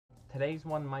today's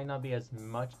one might not be as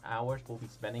much hours we'll be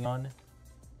spending on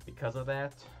because of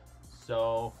that.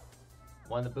 So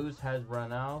when the boost has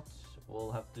run out,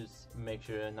 we'll have to make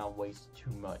sure to not waste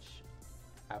too much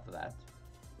after that.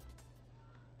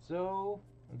 So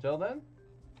until then,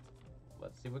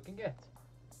 let's see what we can get.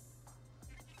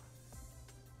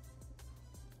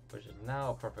 Which is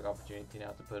now a perfect opportunity now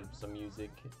to put some music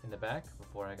in the back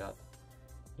before I got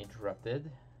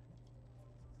interrupted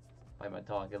by my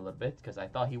talk a little bit, because I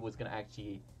thought he was gonna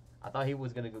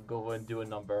go and do a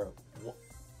number.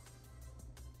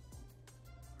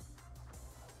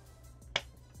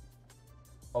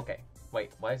 Okay,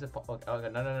 wait, why is it? Okay,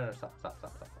 no, stop.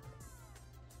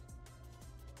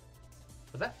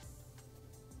 Was that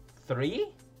 3?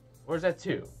 Or is that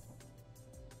 2?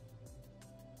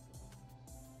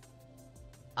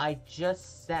 I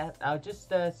just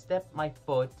stepped my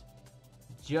foot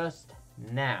just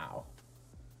now.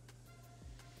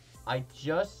 I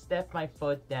just stepped my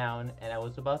foot down and I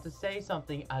was about to say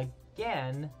something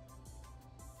again.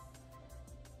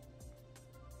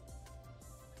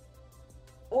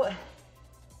 What?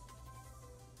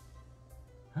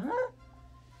 Huh?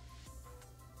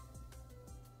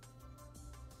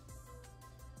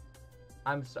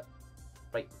 I'm sorry.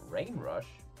 Wait, Rain Rush?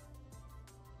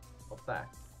 What's that?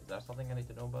 Is that something I need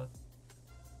to know about?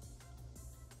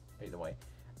 Either way.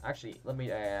 Actually, let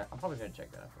me, I'm probably gonna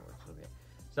check that afterwards.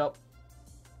 So,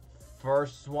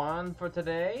 first one for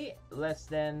today, less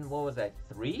than, what was that,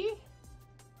 3?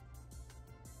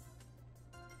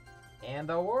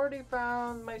 And I already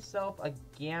found myself a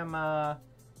Gamma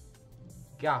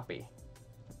Goppie.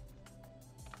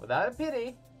 Without a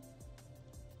pity,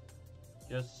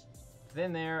 just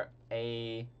in there,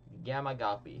 a Gamma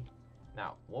Goppie.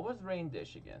 Now, what was Rain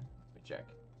Dish again? Let me check.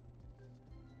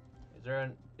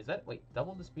 Wait,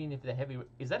 double the speed if the heavy,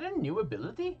 is that a new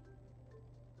ability?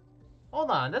 Hold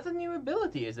on, that's a new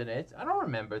ability, isn't it? I don't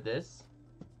remember this.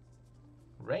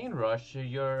 Rain Rush,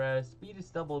 your speed is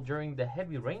doubled during the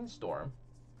heavy rainstorm.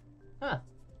 Huh.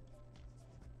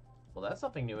 Well, that's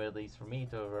something new, at least for me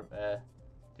to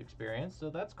experience, so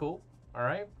that's cool.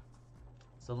 Alright.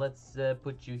 So let's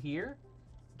put you here.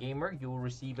 Gamer, you will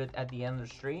receive it at the end of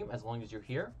the stream, as long as you're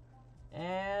here.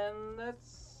 And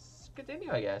let's continue,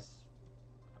 I guess.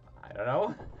 I don't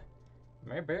know.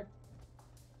 Maybe.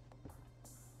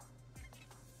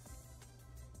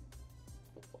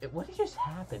 What just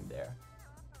happened there?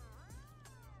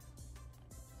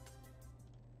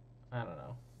 I don't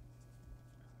know.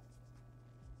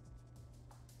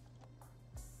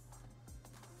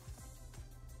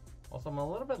 Also, I'm a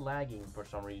little bit lagging for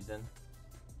some reason.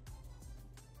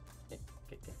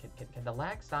 Can the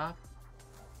lag stop?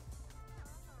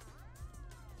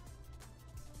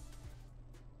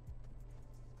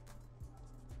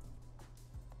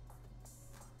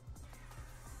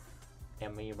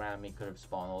 Event Mirami could have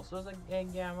spawned also as a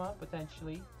Gamma,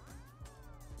 potentially.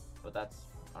 But that's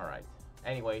alright.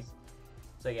 Anyways,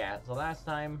 so yeah, so last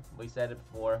time, we said it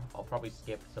before, I'll probably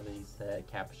skip some of these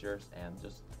captures and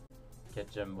just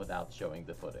catch them without showing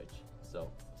the footage.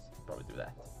 So, let's probably do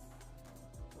that.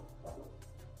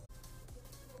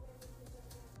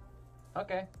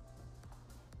 Okay.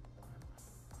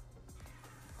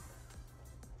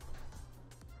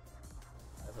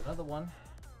 There's another one.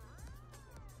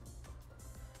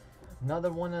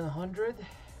 Another 1 in 100.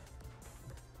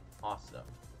 Awesome.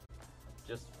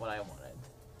 Just what I wanted.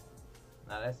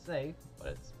 Not as safe, but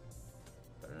it's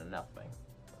better than nothing.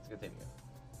 Let's continue.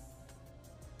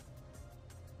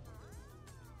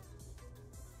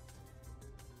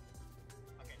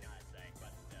 Okay, not as safe,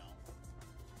 but still.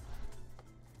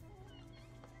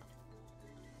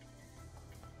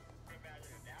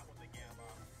 Imagine that was a Gamma.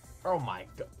 Oh my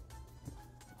god.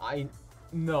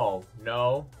 No.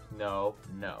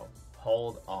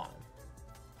 Hold on.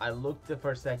 I looked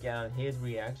for a second on his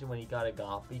reaction when he got a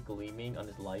Goppie Gleaming on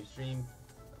his live stream.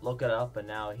 Look it up, and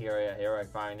now here I'm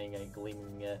finding a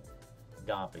Gleaming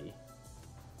Goppie.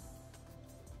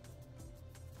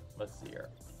 Let's see here.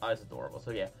 Oh, it's adorable. So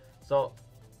yeah, so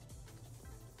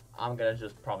I'm gonna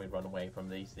just probably run away from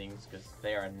these things because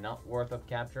they are not worth of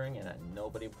capturing, and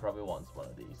nobody probably wants one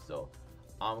of these. So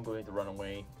I'm going to run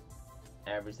away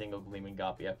every single Gleaming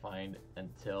Goppie I find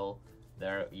until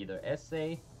they're either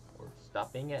SA or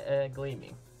stopping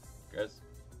Gleaming, because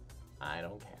I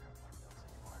don't care.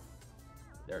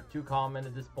 They're too common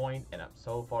at this point, and I'm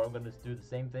so far I'm going to do the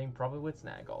same thing probably with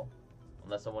Snagull,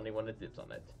 unless someone wanted tips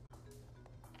on it.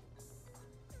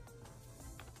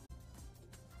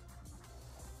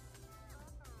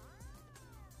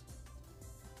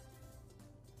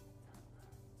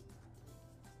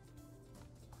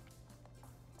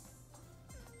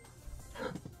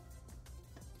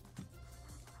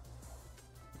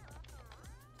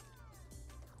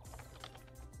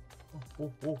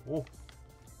 oh, oh, oh.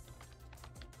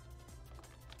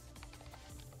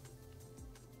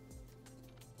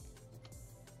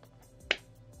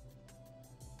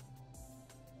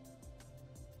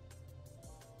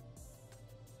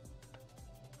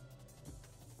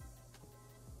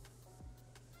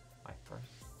 My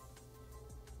first.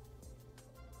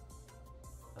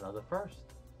 Another first.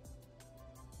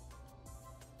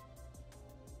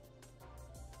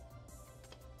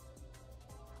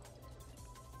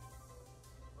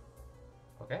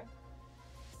 Okay.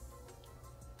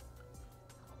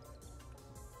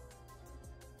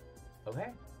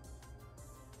 Okay.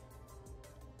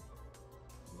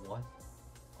 What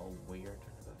a weird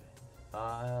turn of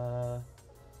events.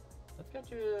 Let's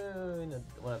get you in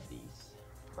one of these.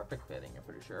 Perfect fitting, I'm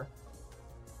pretty sure.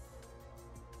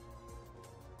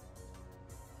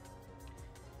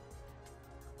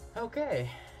 Okay.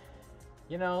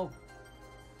 You know,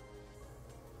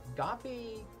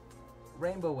 Goppie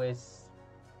Rainbow Wisp,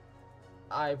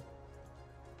 I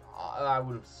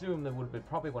would assume that would have been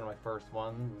probably one of my first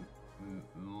ones.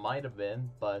 Might have been,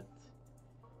 but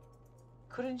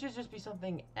couldn't it just be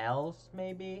something else,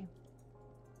 maybe?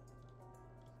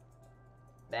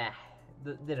 Nah,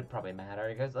 didn't probably matter,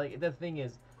 because like the thing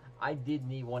is, I did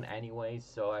need one anyway,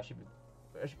 so I should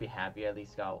be happy I at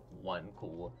least got one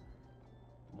cool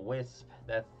Wisp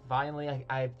that finally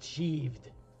I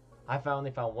achieved. I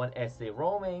finally found one SA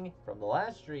roaming from the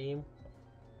last stream,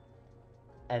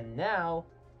 and now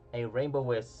a Rainbow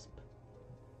Wisp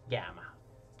Gamma.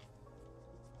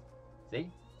 See?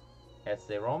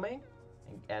 SA roaming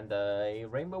and a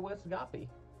Rainbow Wisp Goppie.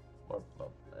 Or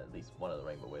well, at least one of the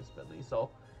Rainbow Wisps, at least.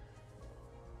 So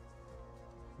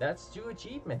that's 2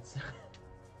 achievements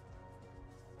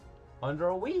under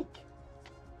a week.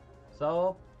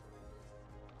 So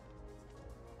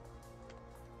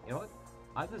you know what?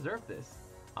 I deserve this.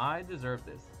 I deserve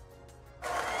this.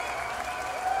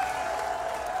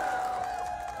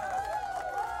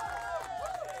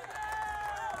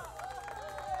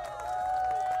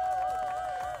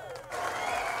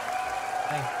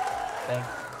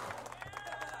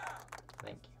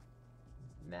 Thank you.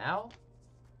 Now,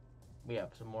 we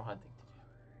have some more hunting to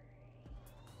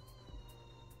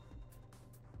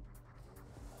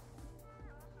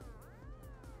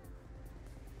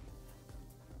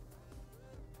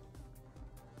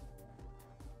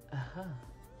do. Uh-huh.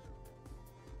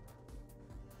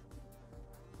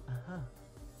 Uh-huh.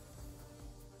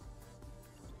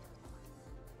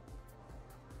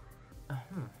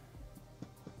 Uh-huh.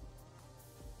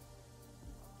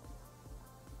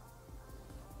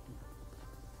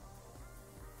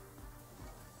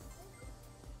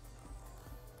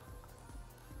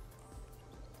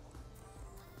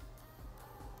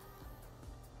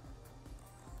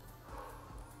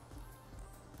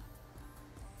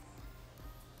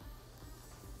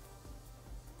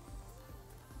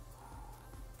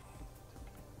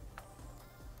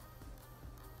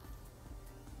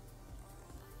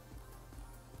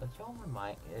 Let's y'all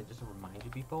just remind you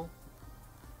people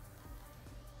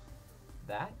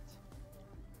that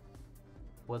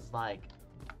was like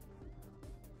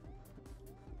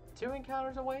 2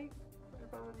 encounters away,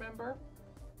 if I remember.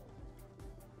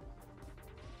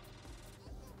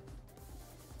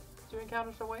 2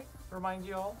 encounters away, remind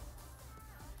you all.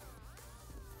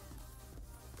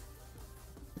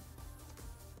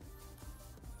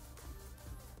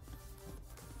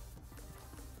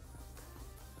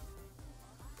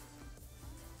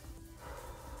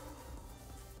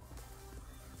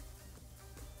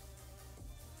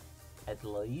 At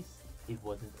least it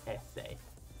wasn't SA.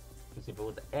 Because if it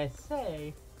was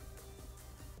SA,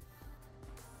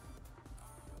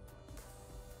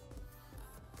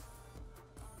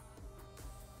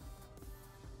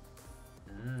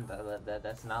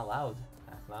 that's not allowed.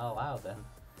 That's not allowed then.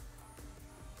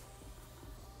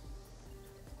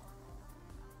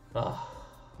 Oh,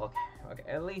 okay.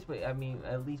 At least we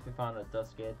found a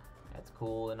Duskit. That's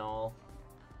cool and all,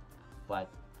 but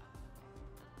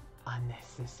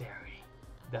unnecessary.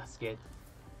 Duskit,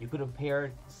 you could have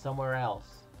paired somewhere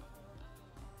else.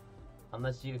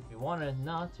 Unless if you wanted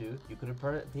not to, you could have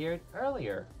paired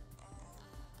earlier.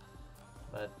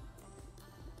 But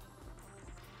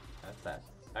that's that.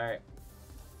 All right.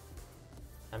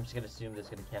 I'm just gonna assume this is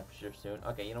gonna capture soon.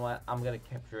 Okay, you know what? I'm gonna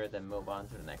capture it, then move on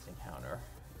to the next encounter.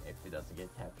 If it doesn't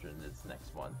get captured in this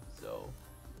next one, so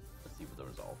let's see what the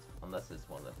result. Unless this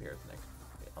one appears next,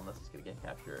 unless it's gonna get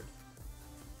captured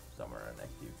somewhere in the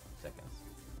next few seconds.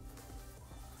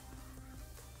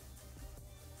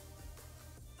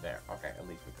 There. Okay, at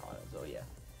least we caught it. So yeah.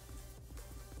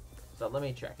 So let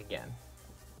me check again.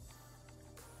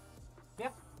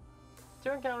 Yep.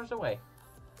 2 encounters away.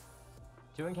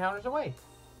 2 encounters away.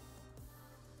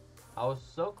 I was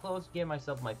so close to getting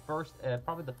myself my first,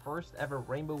 probably the first ever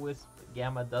Rainbow Wisp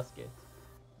Gamma Duskit.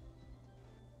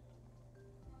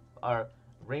 Or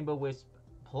Rainbow Wisp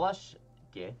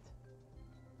Plushkit.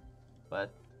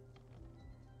 But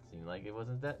seemed like it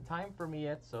wasn't that time for me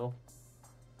yet, so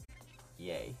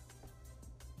yay.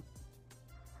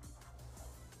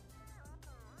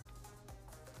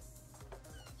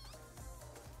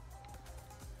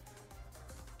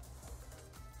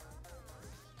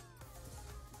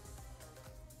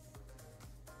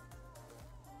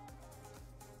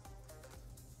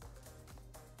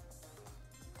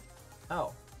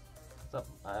 Oh, what's up,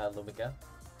 Lumica?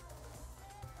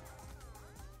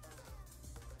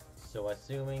 So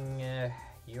assuming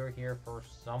you're here for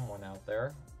someone out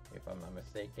there, if I'm not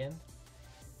mistaken.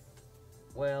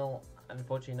 Well,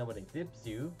 unfortunately nobody dips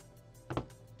you.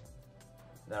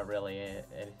 Not really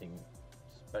anything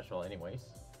special anyways.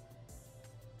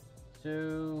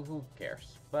 So who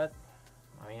cares? But,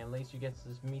 I mean, at least you get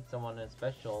to meet someone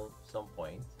special at some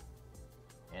point.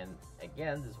 And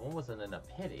again, this one wasn't in a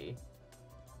pity.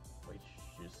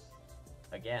 Which is,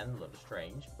 again, a little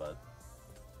strange, but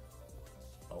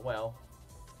oh well.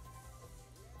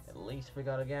 At least we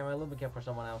got a Gamma Lumica for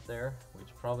someone out there,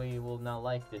 which probably will not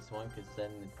like this one, because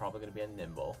then it's probably going to be a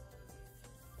Nimble.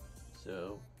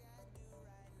 So,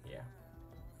 yeah.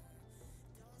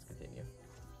 Let's continue.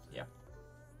 Yeah.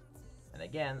 And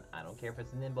again, I don't care if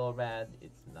it's Nimble or bad,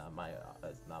 it's not my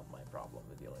problem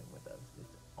with dealing with those.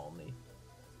 It's only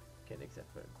kid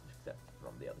except from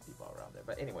the other people around there.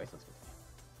 But anyways, let's continue.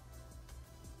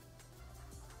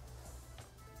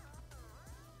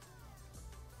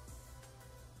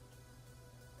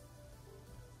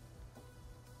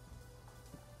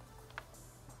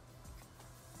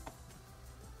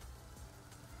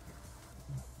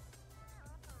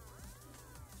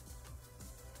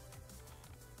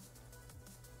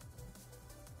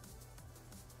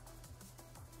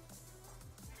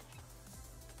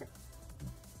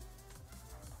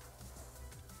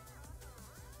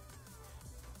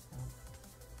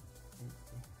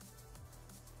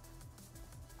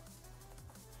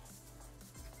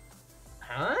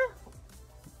 Huh?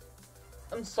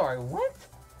 I'm sorry, what?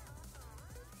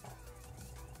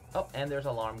 Oh, and there's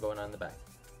an alarm going on in the back.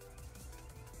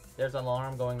 There's an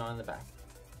alarm going on in the back.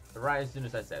 Right as soon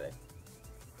as I said it.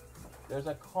 There's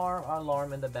a car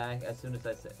alarm in the back as soon as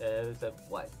I said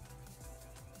what?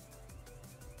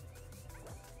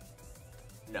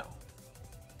 No.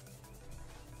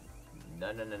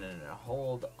 No.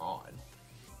 Hold on.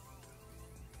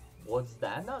 Was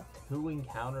that not 2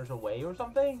 encounters away or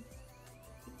something?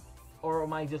 Or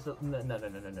am I just no.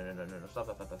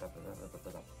 Stop.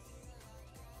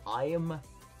 I am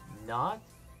not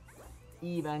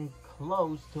even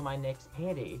close to my next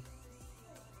pity.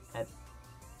 And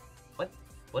what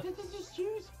did you just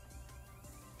choose?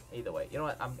 Either way, you know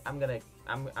what? I'm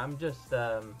just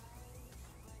try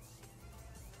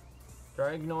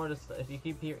to ignore this. If you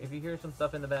hear some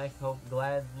stuff in the back,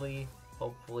 hopefully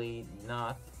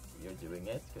not. You're doing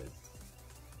it because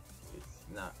it's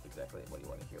not exactly what you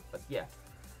want to hear, but yeah.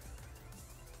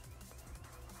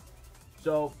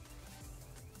 So,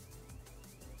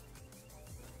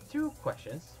 2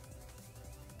 questions.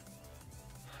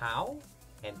 How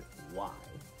and why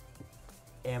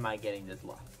am I getting this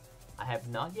luck? I have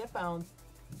not yet found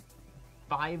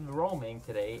 5 roaming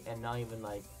today, and not even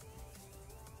like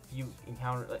few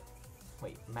encounter like.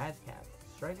 Wait, Madcap,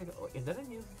 Striker. Is that a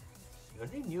new? Are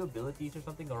there new abilities or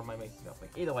something, or am I mixing up?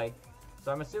 Like, either way,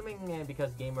 so I'm assuming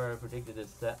because Gamer predicted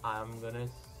this set, I'm gonna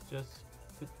just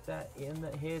put that in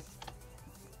his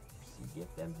get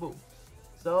and boom.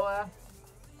 So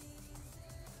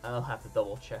I'll have to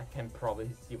double check and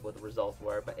probably see what the results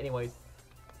were. But anyways,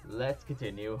 let's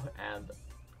continue. And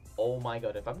oh my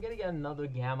god, if I'm getting another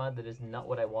Gamma that is not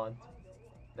what I want,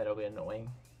 that'll be annoying.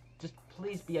 Just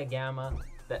please be a Gamma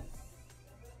that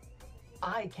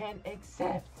I can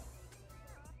accept.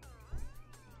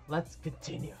 Let's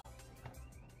continue.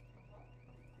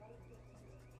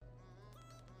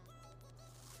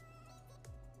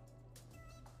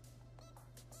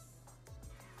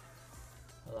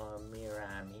 Hello,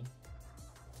 Mirami.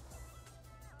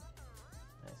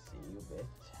 I see you a bit,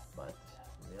 but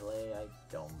really, I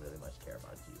don't really much care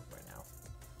about you right now.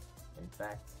 In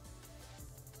fact,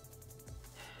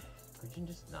 could you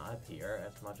just not appear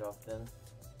as much often?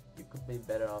 You could be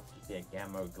better off just be a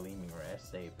Gamma or Gleaming or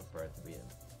SA prefer to be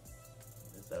in,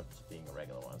 instead of just being a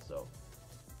regular one. So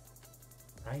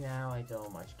right now I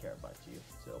don't much care about you.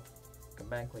 So come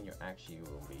back when you actually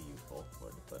will be useful for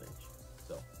the footage.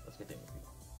 So let's continue,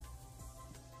 people.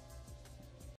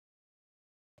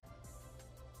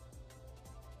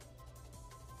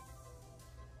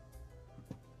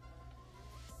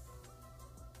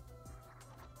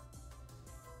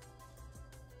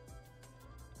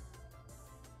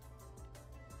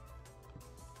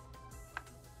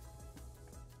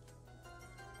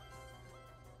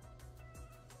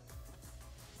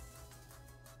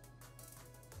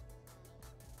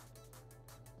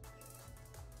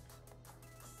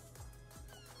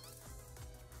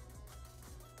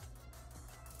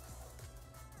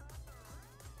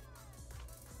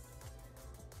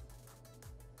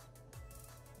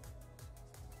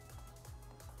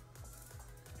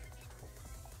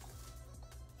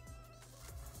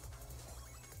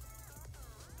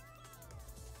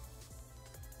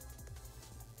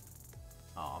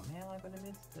 I'm gonna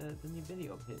miss the new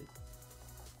video of his.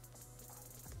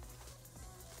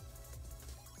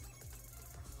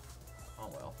 Oh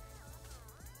well.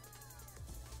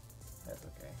 That's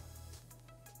okay.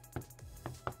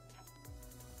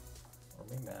 Or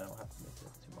maybe I don't have to miss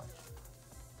it too much.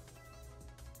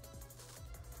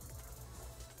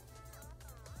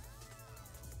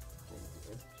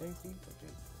 Is JC or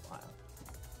JC? Wow.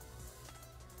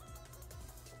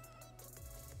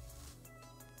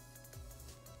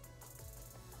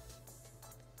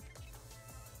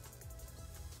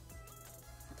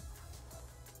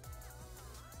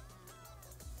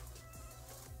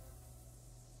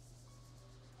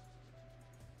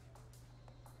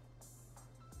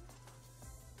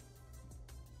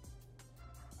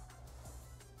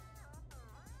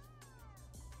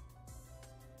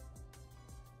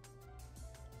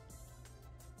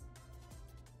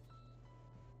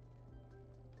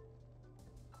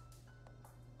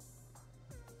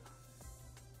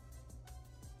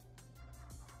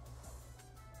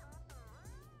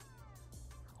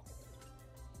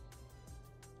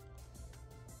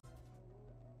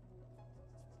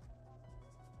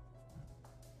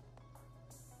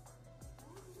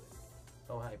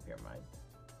 Oh, hi, Pyramind.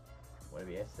 Wanna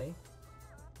be essay?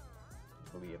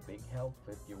 It will be a big help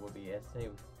if you will be essay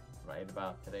right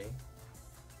about today.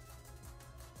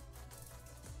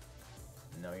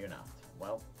 No, you're not.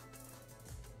 Well,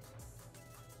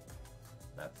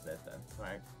 that's it then.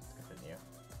 Alright, let's continue.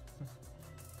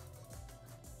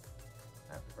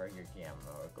 I prefer your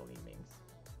Gamma or Gleamings.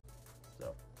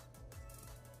 So,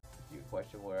 if you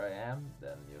question where I am,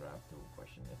 then you don't have to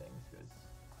question the things, because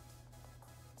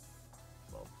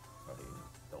well, probably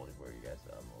told you where you guys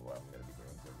or what I'm gonna be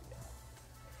doing for the game.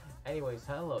 Anyways,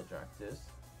 hello Dractus.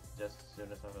 Just as soon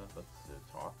as I'm about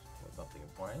to talk with something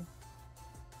important,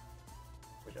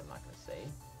 which I'm not gonna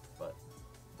say, but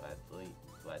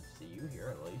glad to see you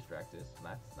here at least, Dractus.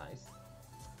 That's nice.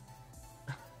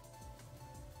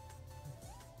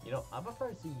 You know, I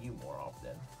prefer to see you more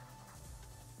often.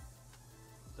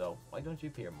 So why don't you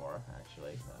appear more?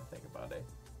 Actually, think about it.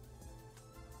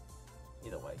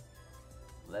 Either way.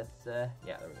 Let's, yeah,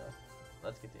 there we go.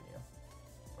 Let's continue.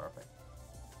 Perfect.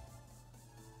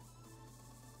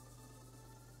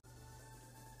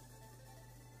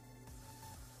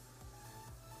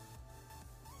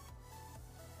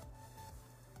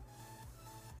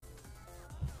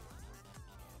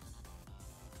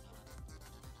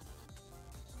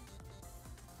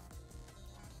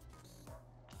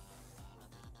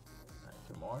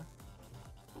 Two more.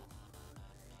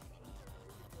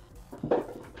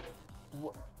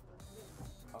 What?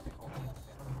 Okay, hold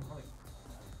on.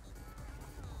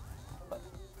 But,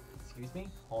 excuse me?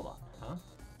 Hold on, huh?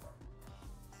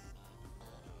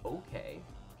 Okay.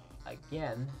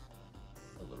 Again,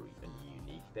 a little even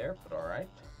unique there, but alright.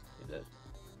 It is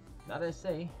not as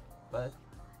say, but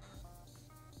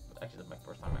actually that's my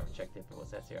first time I ever checked if it was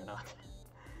SC or not.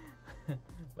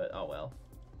 But oh well.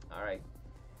 Alright.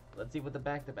 Let's see what the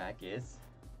back-to-back is.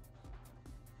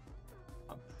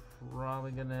 I'm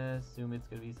probably gonna assume it's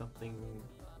gonna be something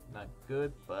not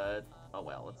good, but oh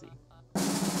well, let's see.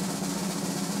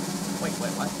 Wait,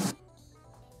 what?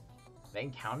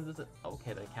 That counted as a...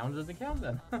 Okay, that counted as a count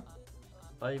then.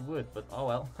 Thought it would, but oh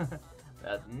well.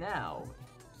 But now,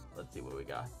 let's see what we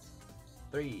got.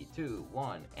 3, 2,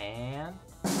 1, and...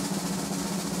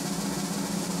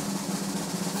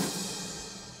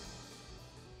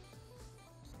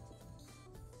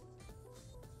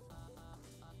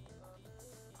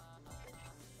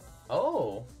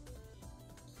 Oh!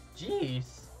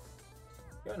 Jeez!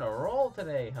 You're on a roll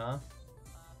today, huh?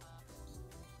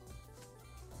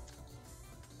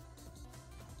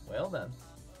 Well then.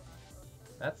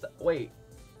 That's... Wait.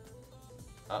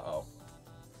 Uh-oh.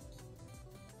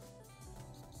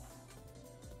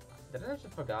 Did I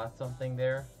just forgot something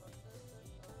there?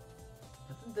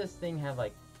 Doesn't this thing have,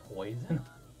 like, poison?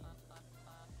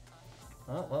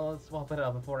 Oh, well, let's swap it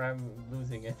out before I'm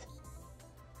losing it.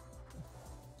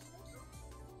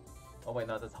 Oh wait,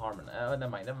 no, that's Harmon. Oh, never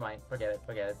mind. Forget it.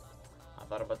 I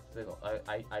thought about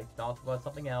I thought about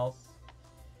something else.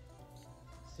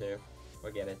 So,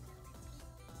 forget it.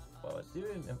 What I do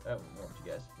want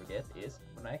you guys to forget is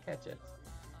when I catch it.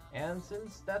 And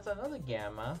since that's another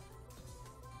Gamma,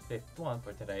 5th one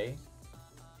for today,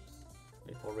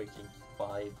 before reaching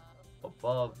 5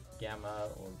 above Gamma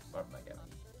or not Gamma,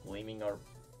 Gleaming or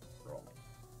rolling.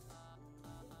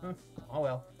 Oh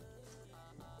well.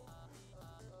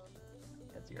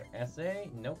 That's your essay.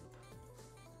 Nope.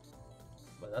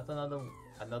 But that's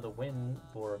another win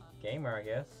for Gamer, I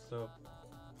guess. So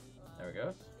there it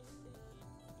goes.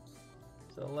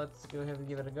 So let's go ahead and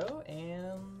give it a go,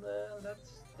 and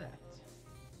that's that.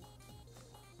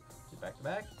 back to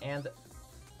back, and that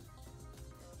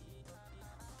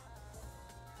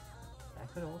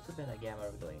could have also been a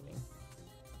Gamma Gleaming.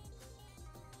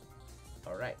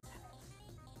 Alright.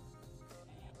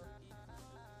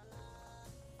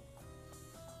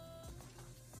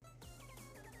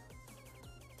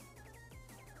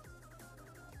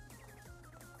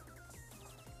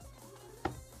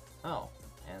 Oh,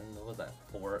 and what was that?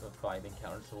 4 of 5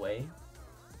 encounters away.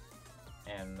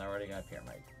 And I already got a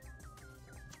Pyramind.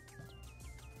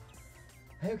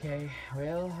 Okay,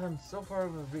 well, I'm so far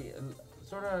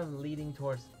sort of leading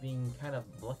towards being kind of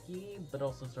lucky, but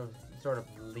also sort of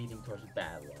leading towards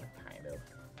bad luck, kind of.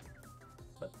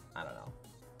 But I don't know.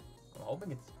 I'm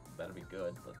hoping it's better be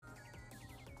good, but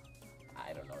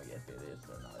I don't know if it is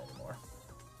or not anymore.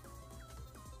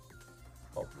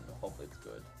 Hopefully it's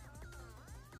good.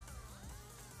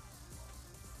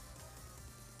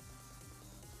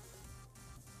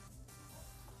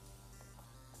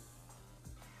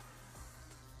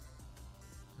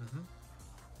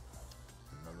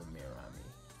 Another Mirami.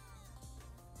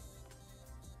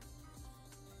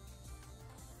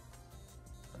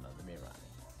 Another Mirami.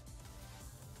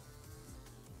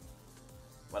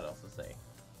 What else to say?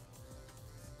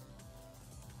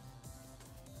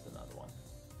 It's another one.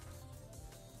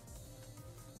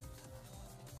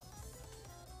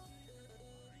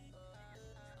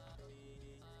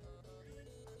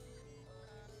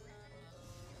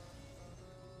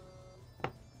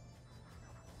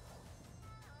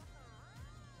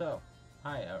 So,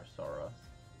 hi Arcerus.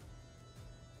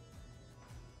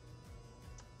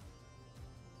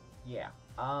 Yeah,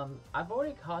 I've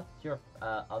already caught your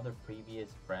other previous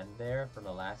friend there from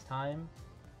the last time.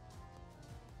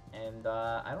 And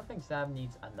I don't think Sab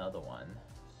needs another one.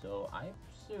 So I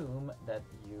assume that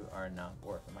you are not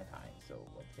worth my time, so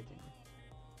let's continue.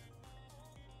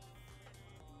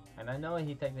 And I know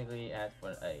he technically asked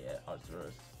for a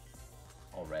Arcerus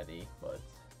already, but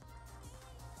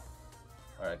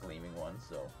or a Gleaming one,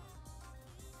 so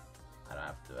I don't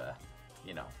have to,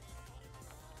 you know,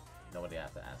 nobody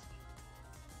has to ask.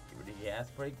 He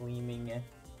asked for a Gleaming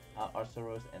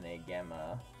Arcerus and a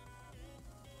Gamma,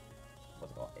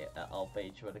 what's it called, Alpha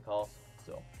H, what it calls.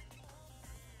 So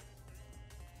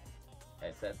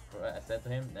I said to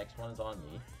him, next one is on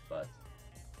me, but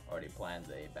already planned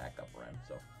a backup for him.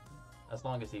 So as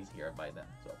long as he's here by then,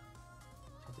 so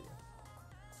continue.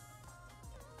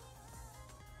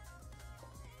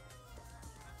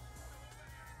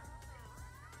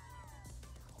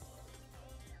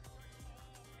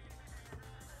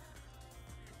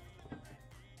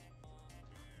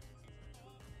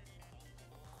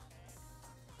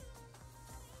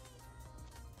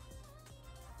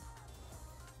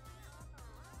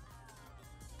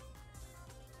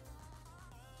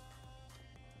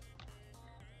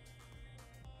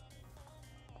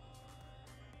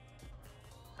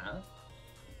 Huh?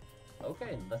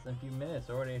 Okay, in less than a few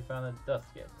minutes, already found a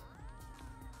Duskit.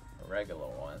 A regular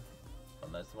one.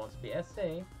 Unless it wants to be SA.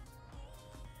 It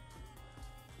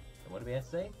want to be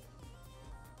SA?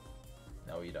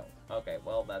 No, you don't. Okay,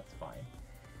 well, that's fine.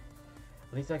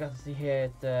 At least I got to see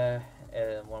it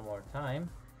one more time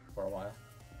for a while.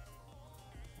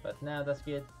 But now,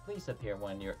 Duskit, please appear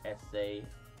when you're SA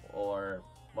or,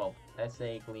 well,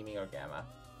 SA, Gleaming, or Gamma.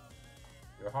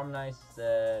 Your harmonized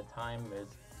time is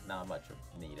not much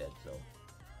needed, so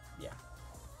yeah.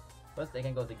 Plus, they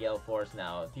can go to Gale Forest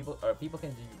now. People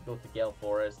can go to Gale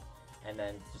Forest and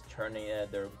then just turn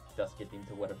their Duskit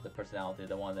into whatever the personality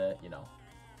they want to,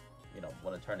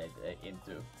 want to turn it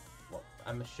into. Well,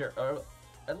 I'm sure, or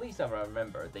at least I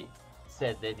remember they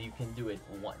said that you can do it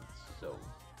once. So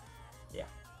yeah,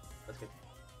 that's good.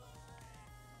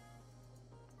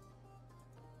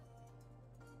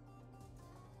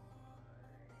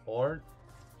 Or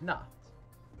not.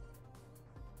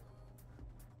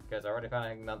 Because I already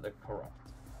found another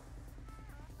corrupt.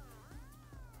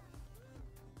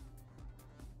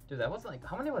 Dude, that was like,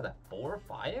 how many was that? 4 or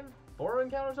 5? 4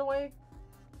 encounters away?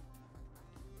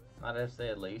 Not to say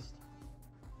at least.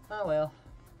 Oh well.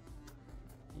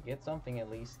 You get something at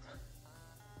least.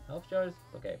 Health jars?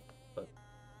 Okay, but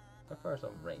prefer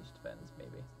some ranged defense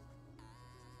maybe.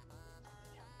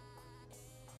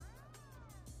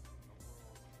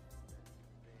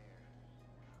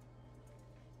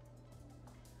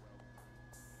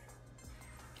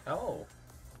 Oh.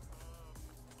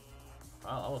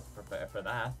 Well, I was prepared for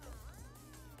that.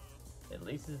 At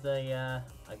least it's a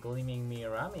Gleaming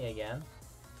Mirami again.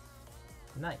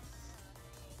 Nice.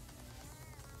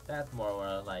 That's more what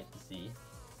I'd like to see.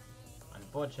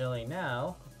 Unfortunately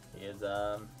now, is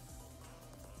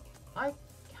I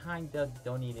kinda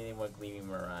don't need any more Gleaming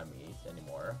Miramis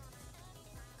anymore.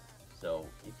 So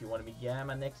if you want to be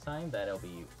Gamma next time, that'll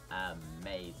be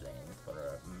amazing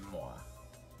for moi.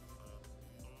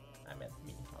 I meant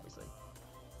me, obviously.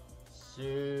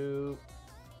 So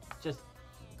just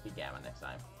be Gamma next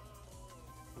time.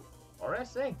 Or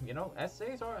SA, you know,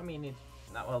 SAs are, I mean, it's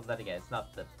not, well, then again, it's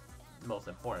not the most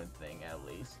important thing, at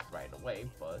least, right away,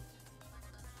 but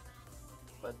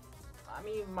I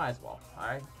mean, might as well,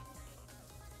 alright?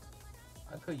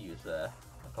 I could use a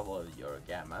couple of your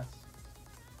Gammas,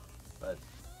 but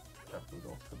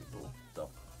Sharpdoodle could be cool, so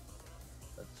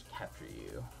let's capture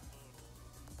you,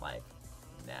 like,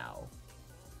 now.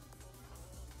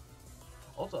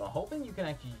 Also, I'm hoping you can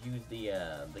actually use the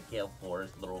Gale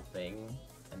Force little thing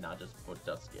and not just put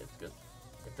Duskit, because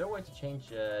if there were to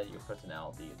change your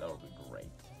personality, that would be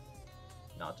great.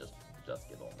 Not just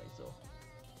Duskit only, so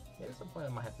yeah, at some point I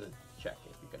might have to check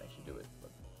if you can actually do it,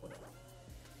 but whatever.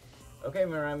 Okay,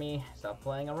 Mirami, stop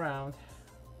playing around.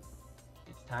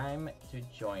 It's time to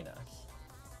join us.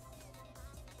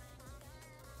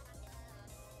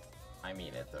 I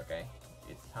mean it, okay?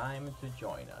 It's time to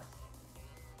join us.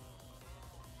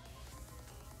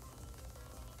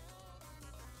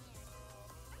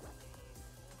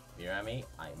 Mirami,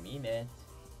 I mean it.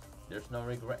 There's no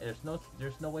regret. There's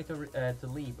no way to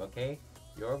leave. Okay,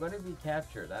 you're gonna be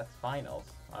captured. That's finals.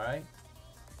 All right.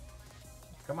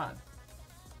 Come on.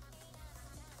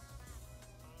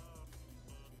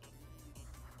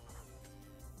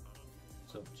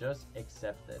 So just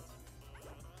accept it.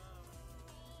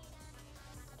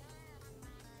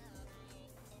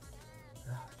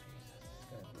 Oh Jesus, it's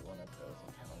gonna be one of those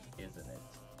encounters, isn't it?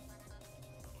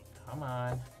 Come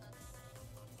on.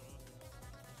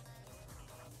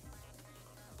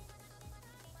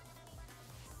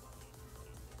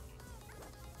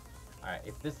 Alright,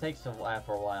 if this takes a while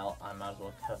for a while, I might as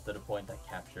well cut to the point I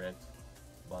capture it,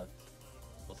 but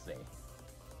we'll see.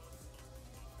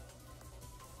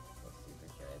 Let's see if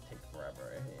it can take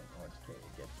forever in order to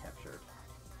get captured.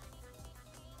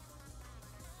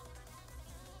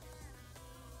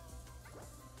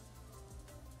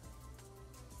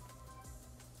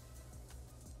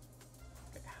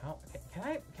 Okay,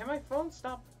 how can my phone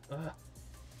stop? Ugh. Okay,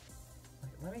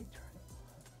 let me turn it.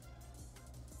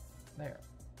 There.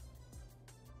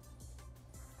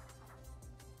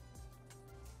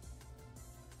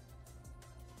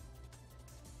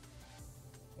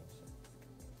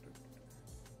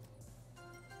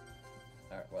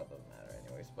 Alright, well, it doesn't matter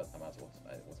anyways, but I might as well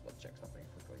check something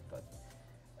quickly, but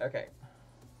okay.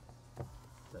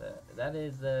 So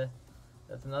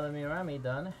that's another Mirami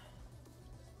done.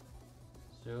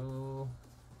 So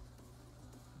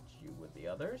you with the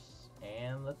others,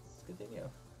 and let's continue.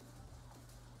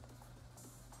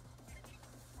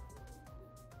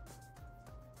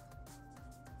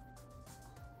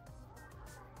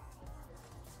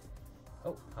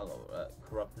 Oh, hello,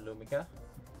 Corrupt Lumica.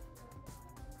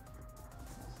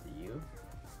 See you.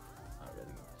 Not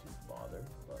really too bothered,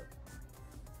 but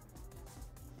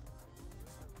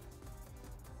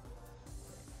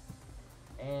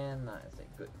and I say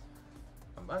good.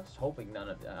 I'm just hoping none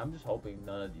of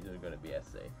these are gonna be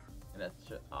SA, and that's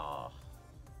just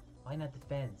why not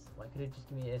defense? Why could it just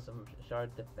give me some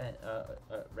shard defense,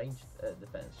 ranged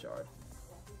defense shard?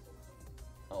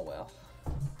 Oh well.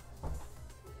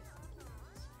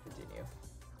 Let's continue.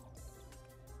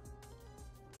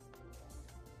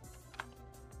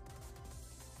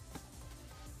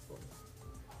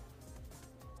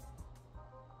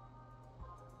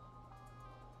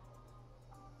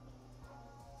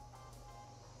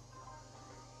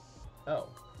 Oh.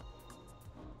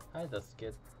 Hi,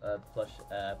 Duskit.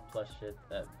 Plushkit.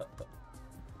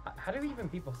 How do even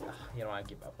people say? You know, I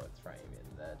give up. Let's try even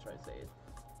try to say it.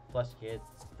 Plushkit,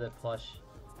 the plush,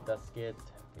 Duskit.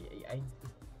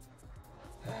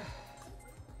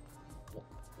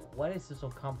 Why is this so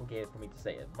complicated for me to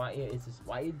say it? Why is this?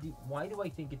 Why do I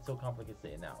think it's so complicated to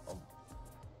say it now?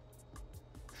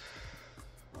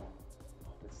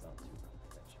 It's not too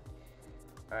complicated.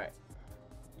 All right.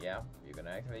 Yeah, you're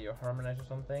gonna activate your harmonize or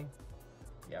something.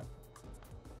 Yeah.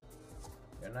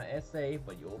 You're not SA,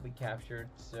 but you will be captured.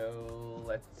 So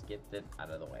let's get it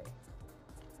out of the way.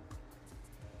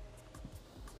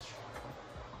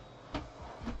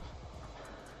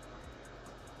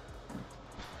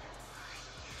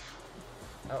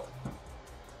 Oh.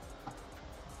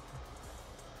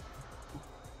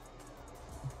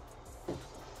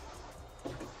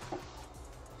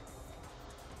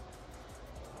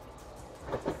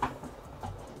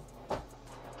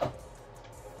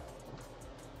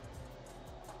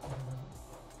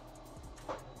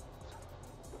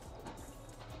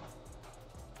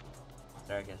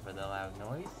 Sorry guys for the loud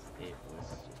noise. It was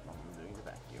just from doing the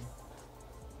vacuum.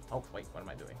 Oh, wait, what am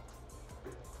I doing?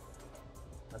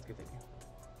 Let's continue.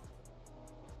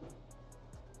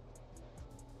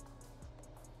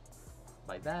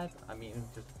 By that, I mean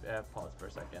just pause for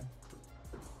a second.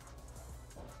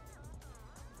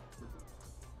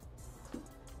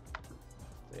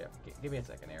 So yeah, give me a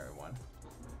second, everyone.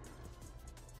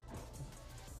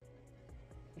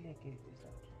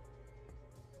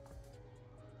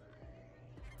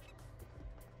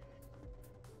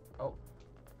 Oh,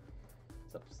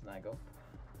 what's up, Snagull?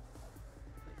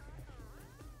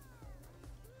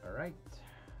 All right,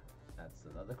 that's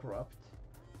another corrupt.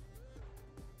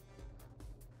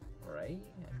 All right,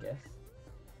 I guess.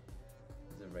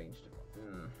 Is it ranged?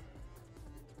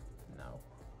 No,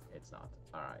 it's not.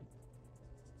 All right,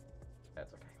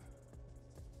 that's okay.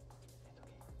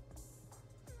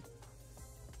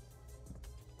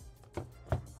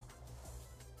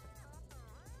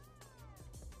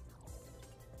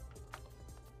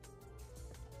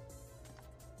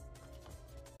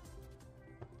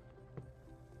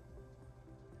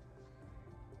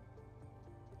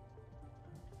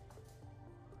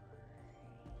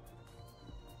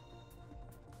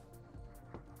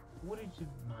 Wouldn't you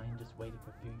mind just waiting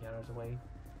for a few encounters away?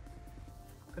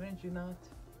 Couldn't you not?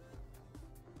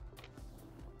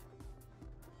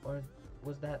 Or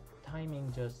was that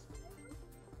timing just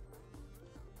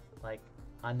like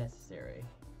unnecessary?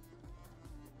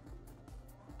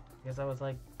 Because I was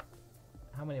like,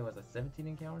 how many was it? 17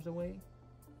 encounters away?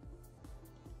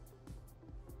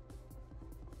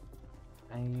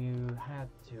 And you had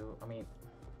to, I mean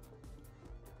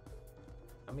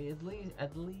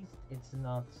at least it's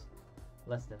not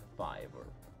less than 5 or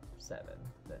 7,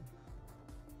 then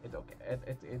it's okay.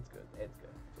 It's good. It's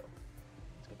good. So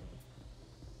let's continue.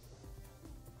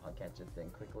 I'll catch it then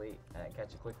quickly,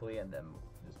 catch it quickly, and then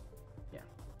just yeah.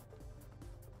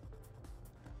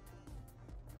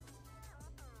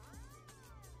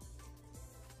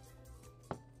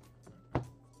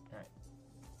 All right.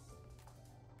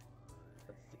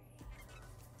 Let's see.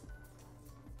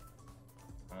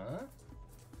 Huh?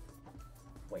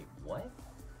 Wait, what?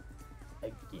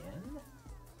 Again?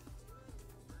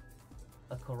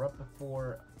 A corrupt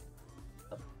before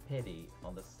a pity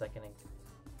on the second.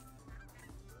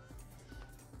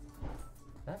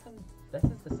 This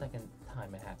is the second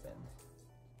time it happened.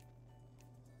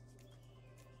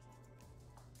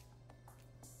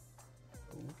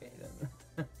 Okay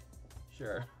then.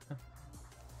 Sure.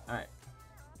 Alright.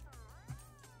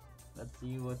 Let's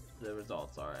see what the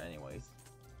results are anyways.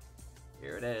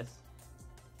 Here it is.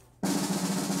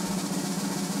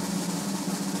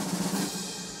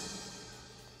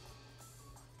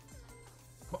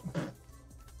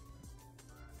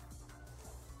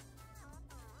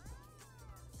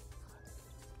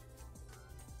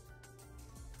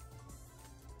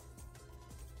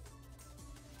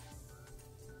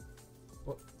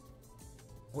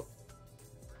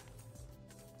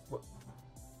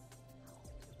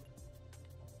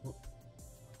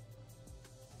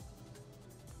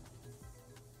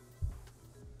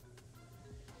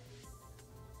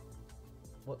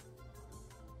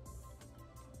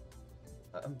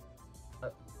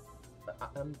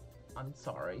 I'm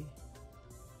sorry.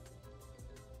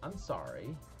 I'm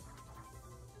sorry.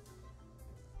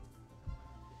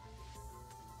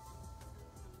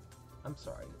 I'm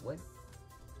sorry, what?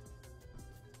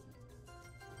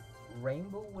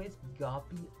 Rainbow Wisp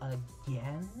Goppie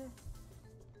again?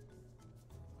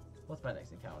 What's my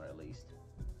next encounter at least?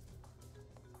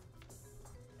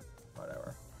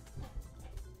 Whatever.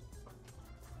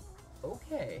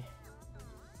 Okay.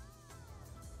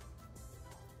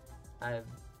 I have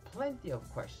plenty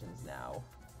of questions now.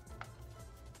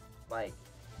 Like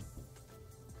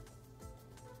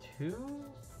 2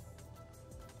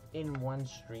 in one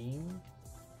stream.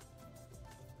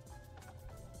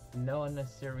 No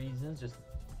unnecessary reasons, just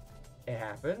it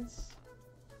happens.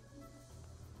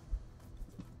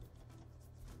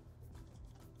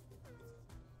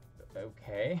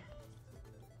 Okay.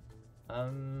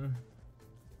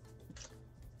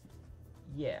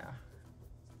 Yeah.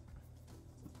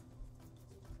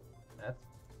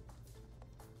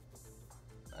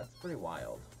 That's pretty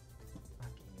wild.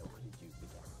 Okay, what did you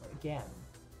again?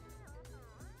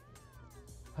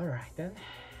 Alright then.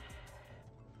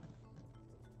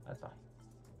 That's fine.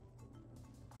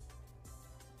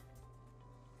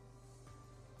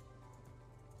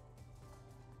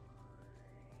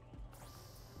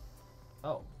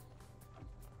 Oh.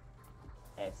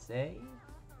 Essay?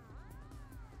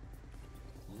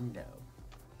 No.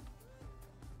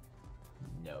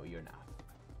 No, you're not.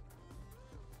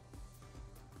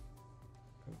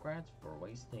 Congrats for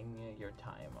wasting your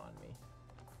time on me.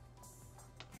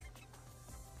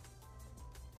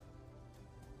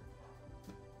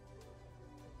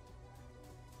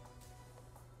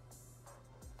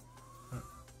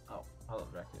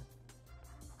 Dractus.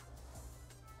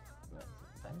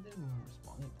 That didn't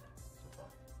respond to that so far.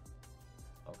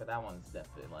 Okay, that one's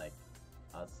definitely like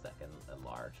a second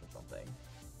large or something.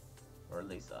 Or at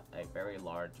least a very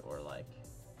large or like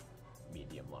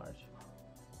medium large.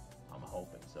 I'm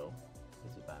hoping so.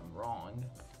 Because if I'm wrong...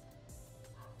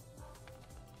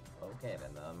 Okay, then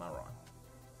I'm not wrong.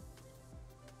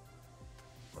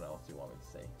 What else do you want me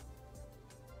to say?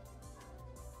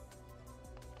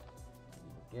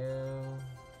 Here we go.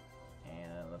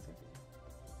 And let's continue.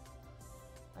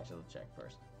 Actually, let's check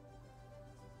first.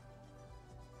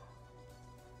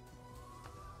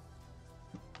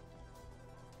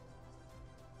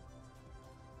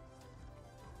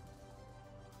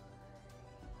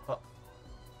 Oh.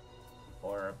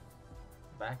 Or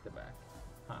back to back.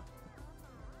 Huh.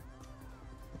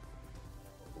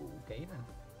 Okay then.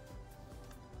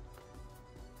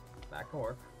 That can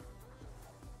work.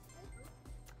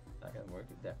 That can work,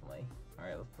 definitely.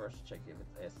 Alright, let's first check if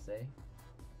it's SA.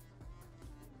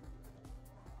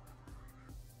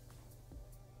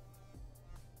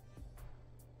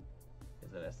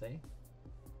 Is it SA?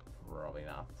 Probably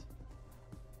not.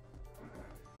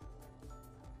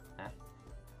 At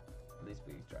least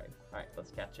we tried. Alright,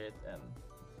 let's catch it and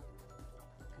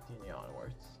continue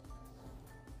onwards.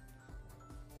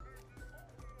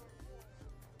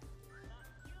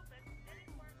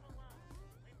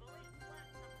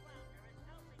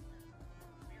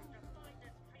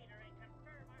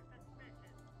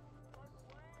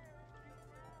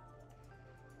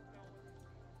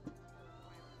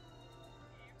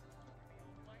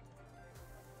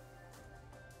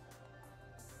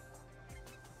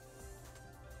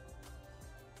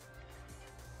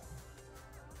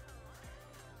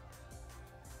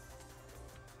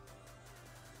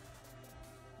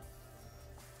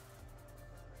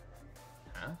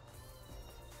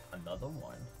 Another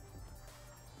one.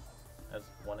 That's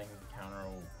one encounter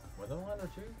with a one or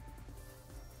two?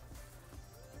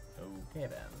 Okay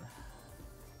then.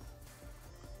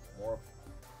 More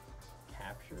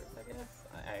captures, I guess?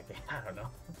 I don't know.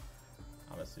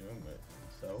 I'm assuming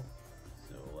so.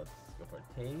 So let's go for a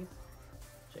taste.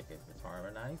 Check if it's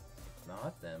harmonized. If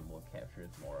not, then we'll capture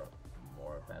it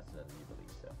more faster than you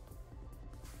believe so.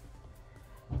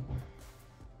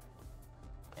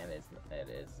 And it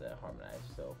is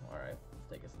harmonized, so alright, let's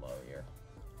take it slow here.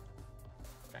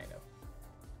 Kind of.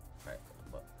 Alright,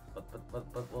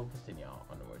 but we'll continue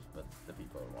onwards, but the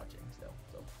people are watching still,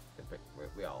 so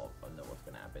we all know what's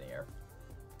gonna happen here.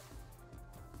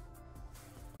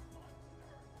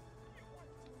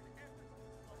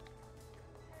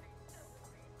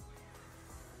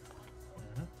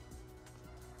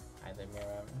 Event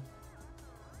Mirrami.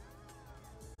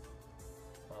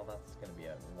 Well, that's gonna be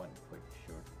a one quick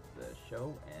short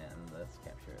show, and let's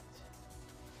capture it.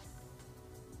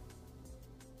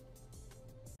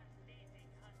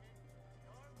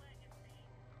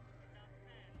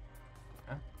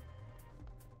 Huh?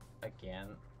 Again?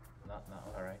 Not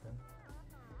alright then.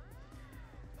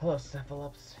 Hello,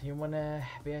 Cephalops. You wanna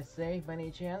be a safe by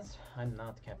any chance? I'm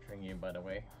not capturing you, by the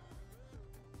way.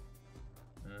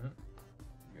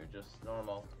 You're just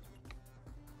normal.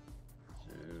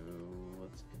 So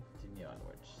let's continue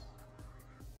onwards.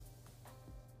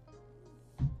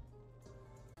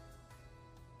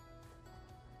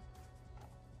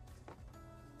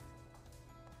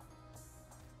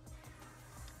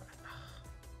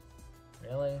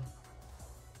 Really?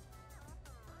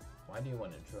 Why do you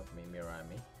want to interrupt me,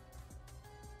 Mirami?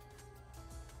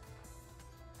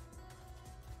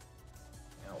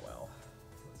 Oh well.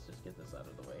 Let's just get this out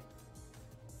of the way.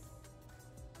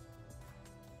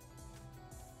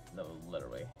 No,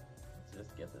 literally. Let's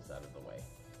just get this out of the way.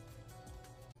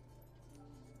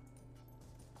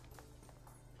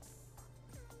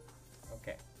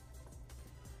 Okay.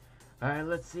 Alright,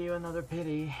 let's see another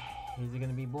pity. Is it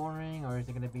gonna be boring or is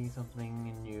it gonna be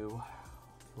something new?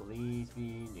 Please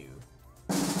be new.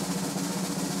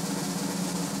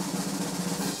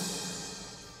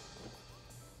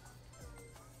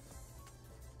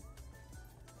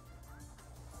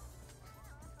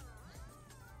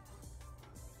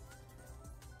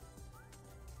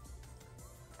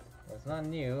 It's not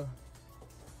new.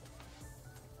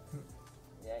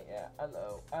 Yeah,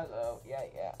 hello,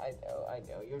 yeah, I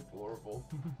know, you're adorable.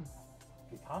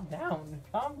 Calm down,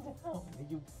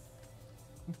 you.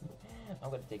 I'm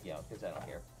gonna take you out because I don't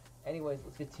care. Anyways,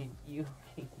 let's continue.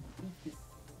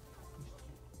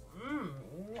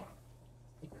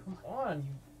 Come on,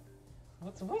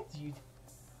 what's with you?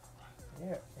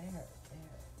 There. There.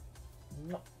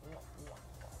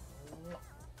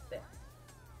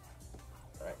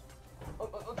 Alright.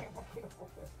 Okay.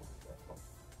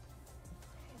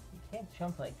 You can't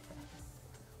jump like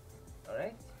that.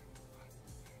 Alright?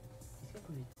 He's gonna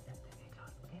put it that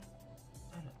okay?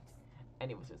 I know.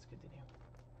 Anyways, let's continue.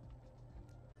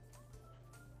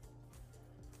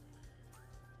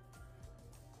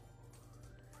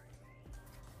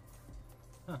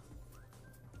 Huh.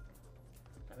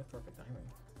 Kind of perfect timing.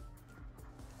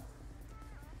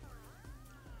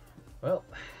 Well,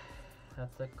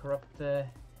 that's a corrupt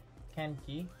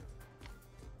Kanki.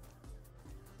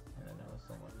 And I know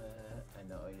someone.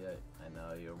 I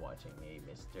know you're watching me,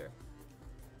 Mister.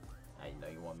 I know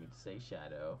you want me to say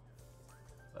Shadow,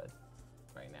 but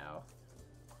right now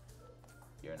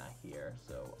you're not here,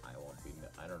 so I won't be.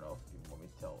 I don't know if you want me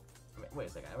to tell. I mean, wait a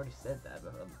second. I already said that,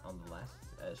 but on the last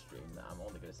stream, I'm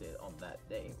only gonna say it on that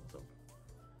day, so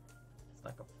it's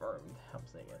not confirmed. I'm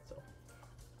saying it, so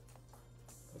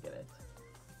look at it.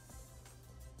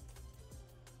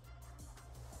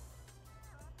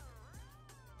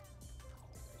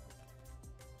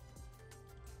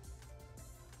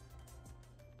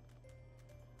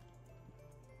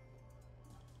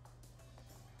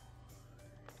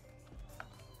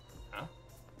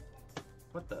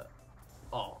 What the?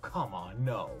 Oh, come on,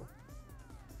 no.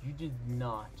 You did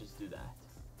not just do that.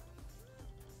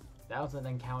 That was an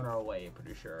encounter away,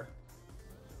 pretty sure.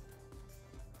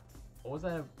 Or was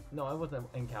that? No, it wasn't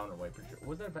an encounter away, pretty sure.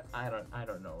 Was that? I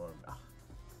don't know.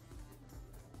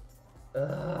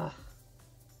 Ugh.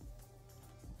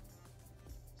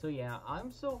 So yeah,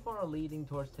 I'm so far leading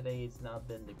towards today. It's not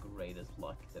been the greatest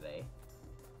luck today.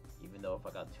 Even though if I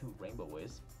got 2 Rainbow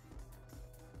Wisp.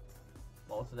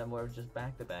 Most of them were just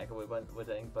back-to-back. We went with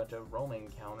a bunch of roaming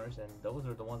encounters, and those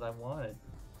are the ones I wanted.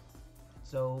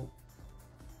 So,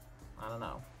 I don't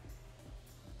know.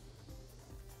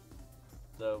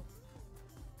 So,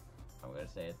 I'm gonna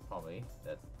say it's probably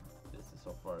that this is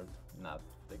so far not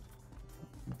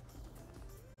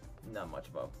much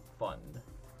of a fun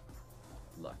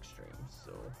luck stream.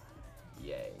 So,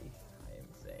 yay, I am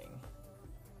saying.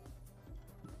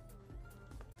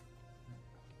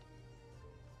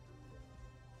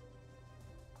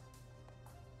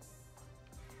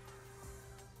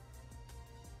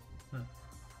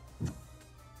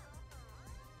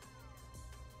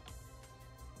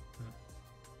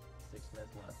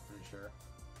 Left, pretty sure.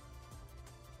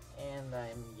 And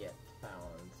I'm yet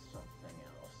found something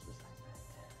else besides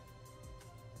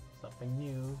that. Something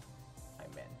new, I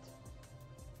meant.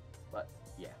 But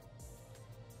yeah.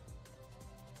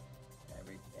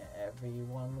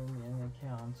 Everyone Loomian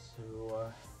accounts who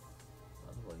will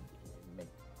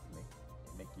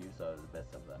make use of the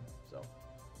best of them. So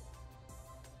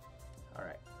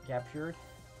alright, captured.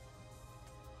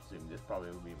 This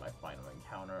probably will be my final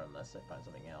encounter unless I find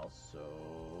something else. So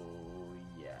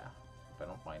yeah, if I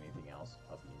don't find anything else,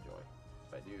 hope you enjoy.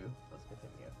 If I do, let's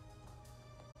continue.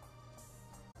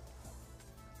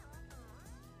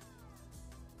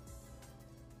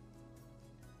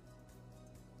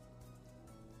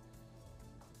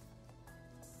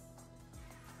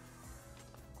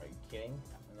 Are you kidding?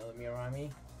 Another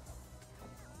Mirami?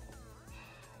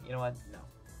 You know what? No.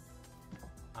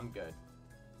 I'm good.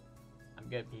 I'm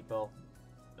good, people.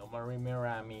 No more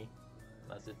Mirami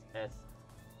unless it's S.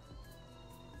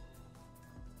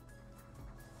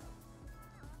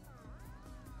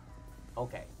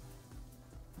 Okay.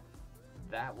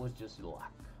 That was just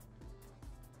luck.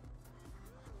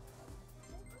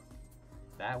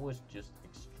 That was just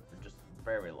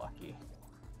very lucky.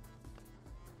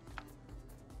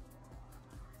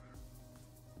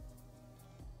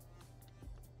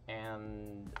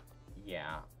 And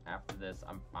yeah, after this,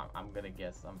 I'm gonna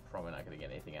guess I'm probably not gonna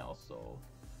get anything else. So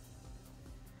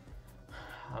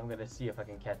I'm gonna see if I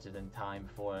can catch it in time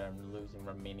before I'm losing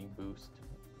remaining boost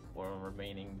or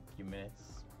remaining few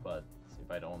minutes. But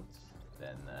if I don't,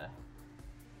 then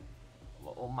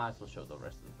well, might as well show the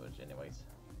rest of the footage anyways,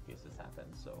 in case this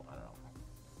happens. So I don't know.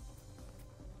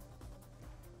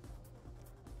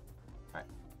 All right.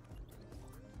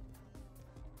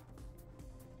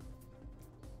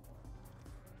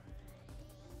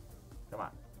 Come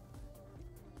on.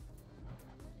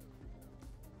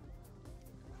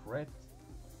 Crit.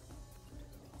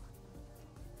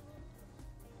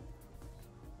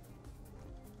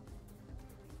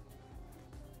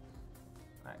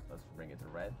 Alright, let's bring it to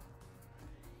red.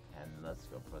 And let's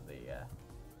go for the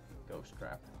ghost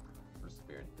trap, or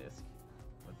spirit disc,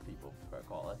 what people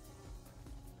call it.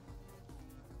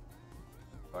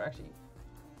 Or actually,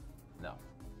 no.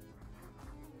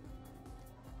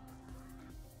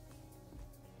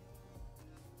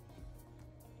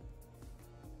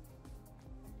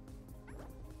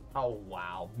 Oh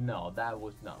wow, no, that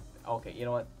was no. Okay, you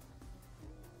know what?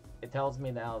 It tells me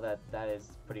now that that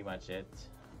is pretty much it.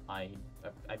 I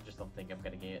just don't think I'm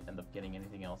gonna end up getting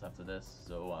anything else after this.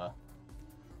 So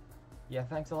yeah,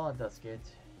 thanks a lot, Duskit.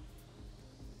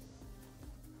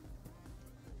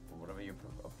 Or whatever you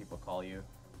people call you.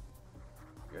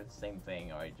 You're the same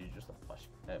thing, or you're just a plush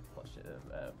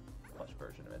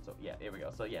version of it. So yeah, here we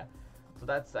go. So yeah,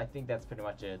 so I think that's pretty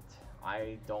much it.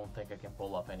 I don't think I can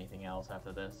pull up anything else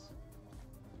after this,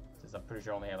 since I'm pretty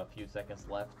sure I only have a few seconds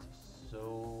left.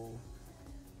 So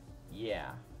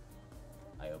yeah,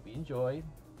 I hope you enjoyed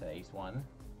today's one,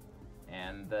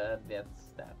 and that's it.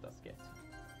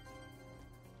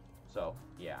 So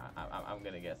yeah, I'm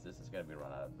gonna guess this is gonna be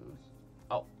run out of booze.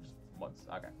 Oh, just once.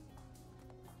 Okay.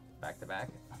 Back to back?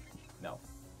 No. All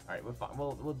right, we're fine.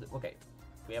 Okay.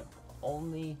 We have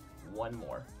only one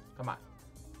more. Come on.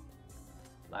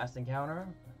 Last encounter.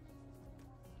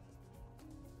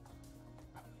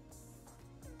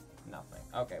 Nothing.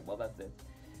 Okay, well that's it.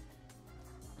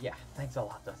 Yeah, thanks a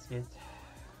lot, Duskit.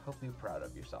 Hope you're proud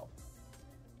of yourself.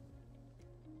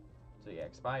 So yeah,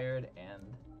 expired, and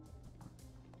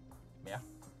yeah,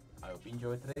 I hope you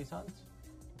enjoyed today's hunt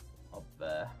of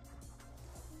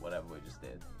whatever we just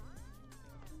did.